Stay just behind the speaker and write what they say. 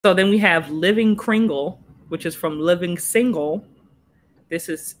So then we have Living Kringle, which is from Living Single. This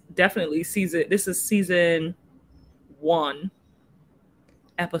is definitely season 1,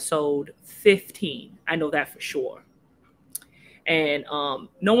 episode 15. I know that for sure. And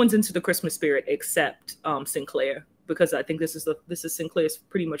no one's into the Christmas spirit except Sinclair, because I think this is Sinclair's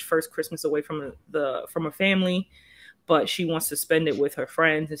pretty much first Christmas away from a family, but she wants to spend it with her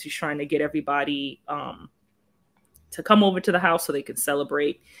friends, and she's trying to get everybody to come over to the house so they can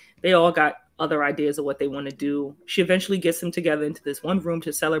celebrate. They all got other ideas of what they want to do. She eventually gets them together into this one room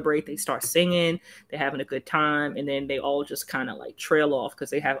to celebrate. They start singing, they're having a good time, and then they all just kind of like trail off because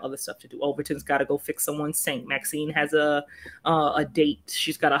they have other stuff to do. Overton's got to go fix someone's sink. Maxine has a date.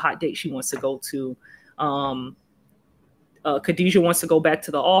 She's got a hot date she wants to go to. Khadijah wants to go back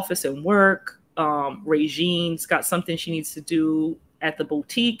to the office and work. Regine's got something she needs to do at the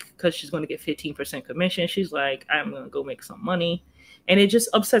boutique because she's going to get 15% commission. She's like, I'm going to go make some money. And it just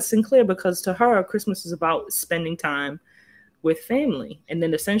upsets Sinclair because to her, Christmas is about spending time with family. And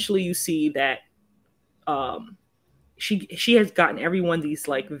then essentially you see that she has gotten everyone these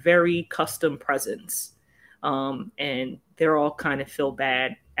like very custom presents. And they're all kind of feel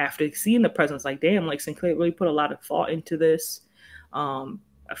bad after seeing the presents. Like, damn, like Sinclair really put a lot of thought into this.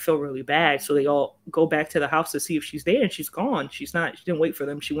 I feel really bad. So they all go back to the house to see if she's there, and she's gone. She's not. She didn't wait for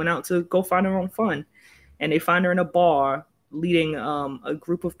them. She went out to go find her own fun. And they find her in a bar leading a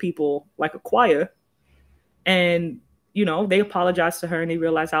group of people like a choir. And, you know, they apologize to her and they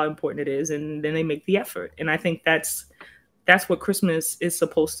realize how important it is. And then they make the effort. And I think that's what Christmas is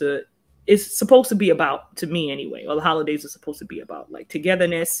supposed to be about, to me anyway. Or the holidays are supposed to be about, like,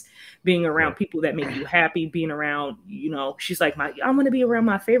 togetherness, being around people that make you happy, being around, you know, she's like, I want to be around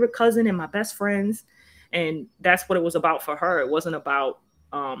my favorite cousin and my best friends. And that's what it was about for her. It wasn't about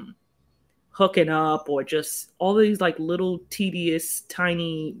hooking up or just all these like little tedious,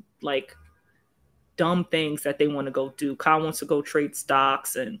 tiny, like dumb things that they want to go do. Kyle wants to go trade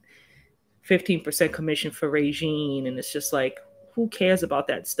stocks and 15% commission for Regine. And it's just like, who cares about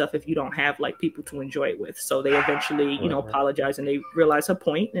that stuff if you don't have like people to enjoy it with? So they eventually, you know, apologize and they realize her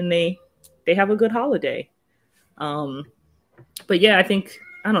point and they have a good holiday. But yeah,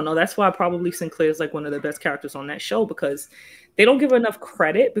 I don't know. That's why probably Sinclair is like one of the best characters on that show, because they don't give her enough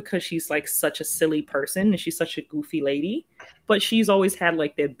credit because she's like such a silly person and she's such a goofy lady, but she's always had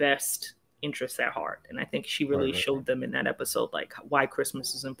like their best interests at heart. And I think she really showed them in that episode, like why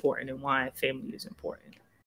Christmas is important and why family is important.